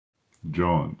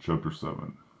John chapter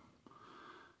 7.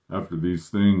 After these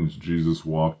things Jesus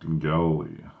walked in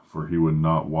Galilee, for he would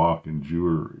not walk in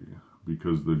Jewry,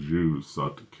 because the Jews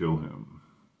sought to kill him.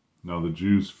 Now the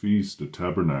Jews' feast of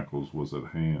tabernacles was at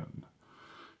hand.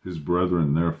 His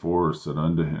brethren therefore said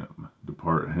unto him,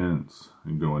 Depart hence,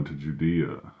 and go into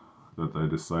Judea, that thy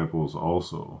disciples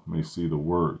also may see the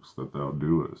works that thou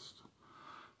doest.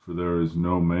 For there is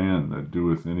no man that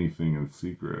doeth anything in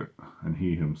secret, and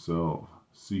he himself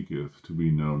seeketh to be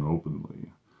known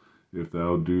openly. If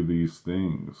thou do these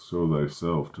things, show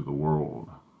thyself to the world.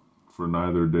 For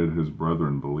neither did his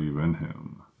brethren believe in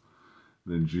him.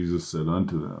 Then Jesus said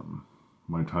unto them,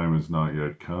 My time is not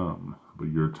yet come,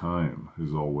 but your time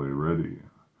is alway ready.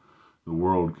 The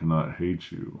world cannot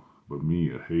hate you, but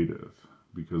me it hateth,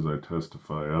 because I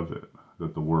testify of it,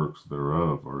 that the works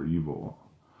thereof are evil.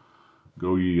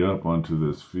 Go ye up unto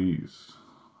this feast.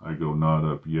 I go not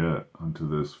up yet unto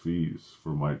this feast, for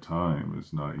my time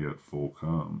is not yet full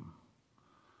come.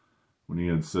 When he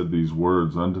had said these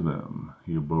words unto them,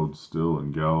 he abode still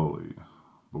in Galilee.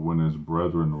 But when his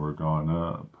brethren were gone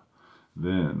up,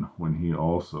 then went he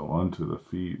also unto the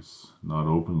feast, not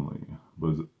openly,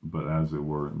 but as it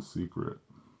were in secret.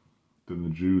 Then the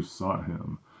Jews sought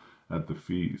him at the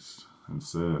feast, and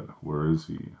said, Where is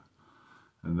he?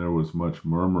 And there was much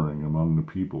murmuring among the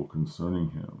people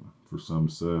concerning him. For some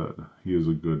said, He is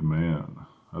a good man.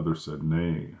 Others said,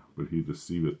 Nay, but he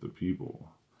deceiveth the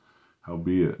people.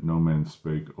 Howbeit no man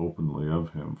spake openly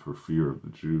of him for fear of the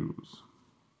Jews.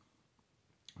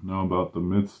 Now about the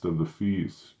midst of the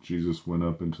feast Jesus went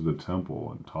up into the temple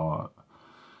and taught.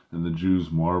 And the Jews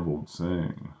marveled,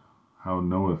 saying, How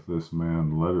knoweth this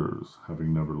man letters,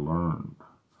 having never learned?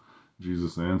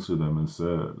 Jesus answered them and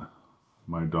said,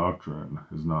 My doctrine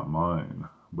is not mine,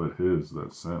 but his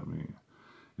that sent me.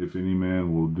 If any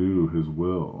man will do his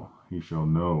will, he shall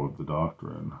know of the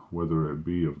doctrine, whether it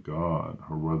be of God,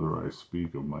 or whether I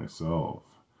speak of myself.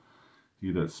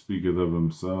 He that speaketh of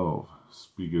himself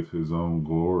speaketh his own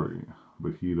glory,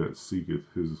 but he that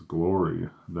seeketh his glory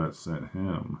that sent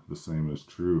him, the same is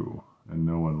true, and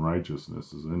no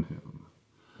unrighteousness is in him.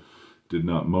 Did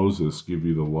not Moses give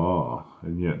you the law,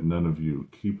 and yet none of you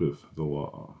keepeth the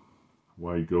law?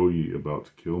 Why go ye about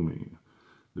to kill me?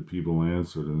 The people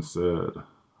answered and said,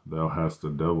 Thou hast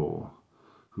a devil.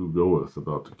 Who goeth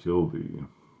about to kill thee?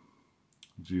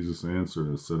 Jesus answered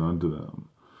and said unto them,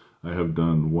 I have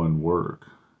done one work,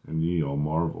 and ye all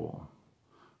marvel.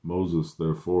 Moses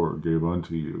therefore gave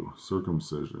unto you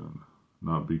circumcision,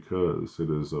 not because it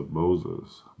is of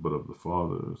Moses, but of the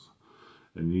fathers.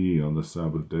 And ye on the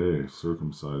Sabbath day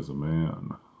circumcise a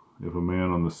man. If a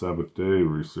man on the Sabbath day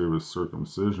receiveth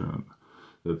circumcision,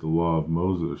 that the law of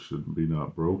Moses should be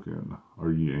not broken,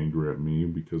 are ye angry at me,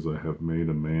 because I have made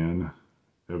a man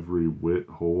every whit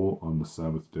whole on the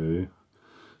Sabbath day?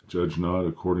 Judge not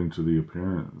according to the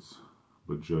appearance,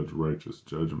 but judge righteous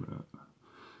judgment.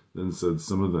 Then said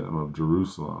some of them of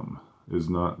Jerusalem, Is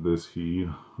not this he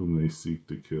whom they seek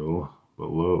to kill?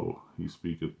 But lo, he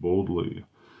speaketh boldly,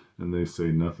 and they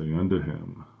say nothing unto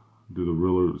him. Do the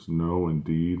rulers know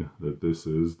indeed that this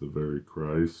is the very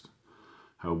Christ?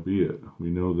 Howbeit, we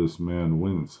know this man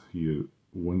whence he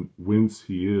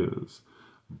is,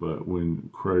 but when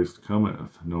Christ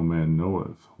cometh, no man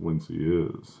knoweth whence he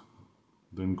is.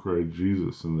 Then cried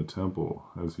Jesus in the temple,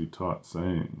 as he taught,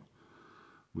 saying,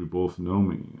 We both know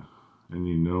me, and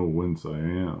ye know whence I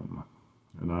am.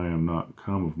 And I am not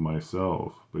come of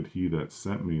myself, but he that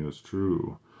sent me is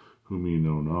true, whom ye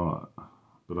know not.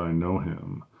 But I know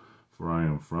him, for I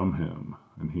am from him,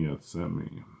 and he hath sent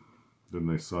me. Then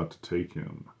they sought to take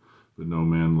him, but no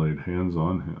man laid hands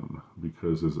on him,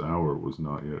 because his hour was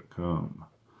not yet come.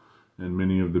 And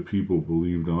many of the people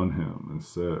believed on him, and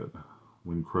said,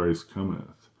 When Christ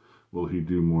cometh, will he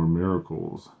do more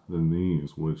miracles than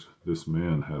these which this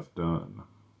man hath done?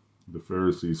 The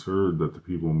Pharisees heard that the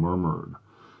people murmured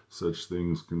such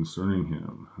things concerning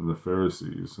him, and the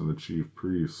Pharisees and the chief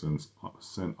priests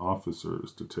sent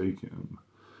officers to take him.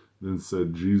 Then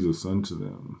said Jesus unto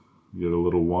them, Yet a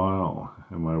little while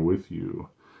am I with you,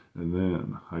 and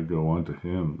then I go unto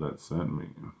him that sent me.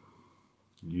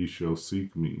 Ye shall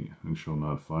seek me, and shall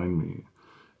not find me,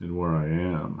 and where I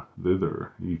am,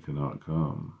 thither ye cannot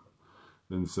come.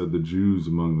 Then said the Jews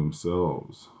among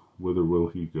themselves, Whither will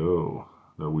he go,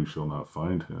 that we shall not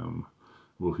find him?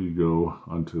 Will he go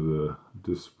unto the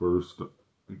dispersed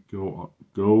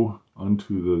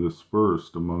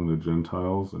among the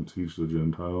Gentiles, and teach the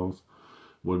Gentiles?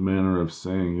 What manner of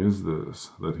saying is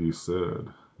this, that he said,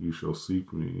 Ye shall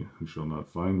seek me, and shall not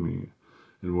find me,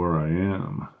 and where I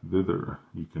am, thither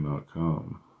ye cannot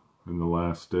come? In the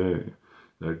last day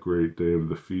That great day of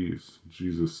the feast,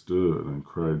 Jesus stood and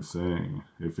cried, saying,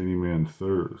 If any man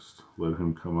thirst, let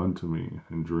him come unto me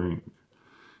and drink.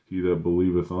 He that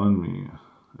believeth on me,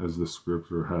 as the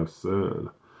Scripture hath said,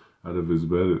 out of his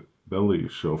belly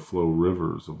shall flow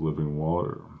rivers of living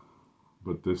water.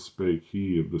 But this spake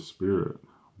he of the Spirit,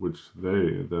 which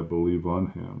they that believe on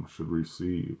him should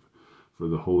receive. For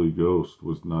the Holy Ghost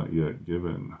was not yet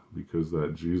given, because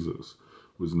that Jesus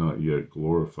was not yet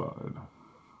glorified.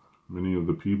 Many of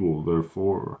the people,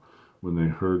 therefore, when they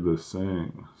heard this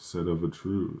saying, said of a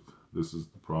truth, This is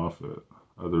the prophet.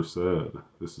 Others said,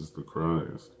 This is the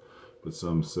Christ. But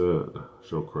some said,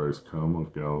 Shall Christ come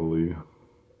of Galilee?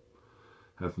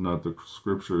 Hath not the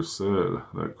Scripture said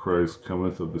that Christ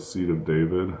cometh of the seed of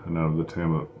David, and out of the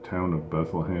town of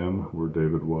Bethlehem, where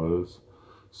David was?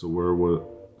 So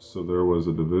there was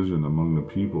a division among the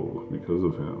people because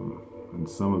of him, and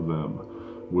some of them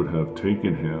would have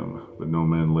taken him, but no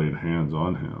man laid hands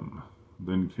on him.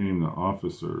 Then came the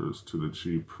officers to the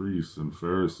chief priests and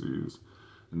Pharisees,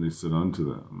 and they said unto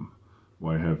them,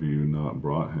 Why have you not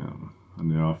brought him? And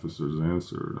the officers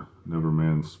answered, Never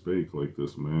man spake like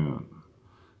this man.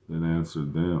 Then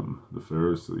answered them the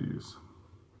Pharisees,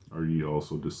 Are ye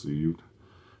also deceived?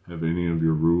 Have any of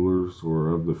your rulers or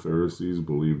of the Pharisees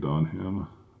believed on him?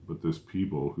 But this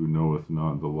people who knoweth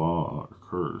not the law are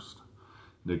cursed.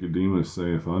 Nicodemus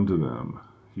saith unto them,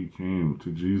 He came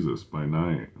to Jesus by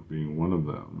night, being one of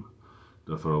them.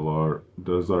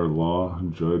 Does our law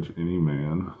judge any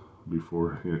man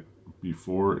before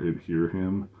it hear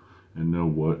him, and know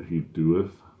what he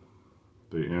doeth?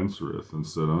 They answereth and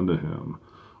said unto him,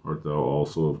 Art thou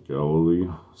also of Galilee?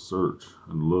 Search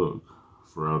and look,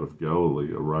 for out of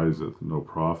Galilee ariseth no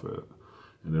prophet.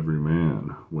 And every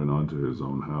man went unto his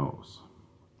own house.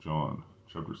 John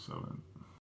chapter 7.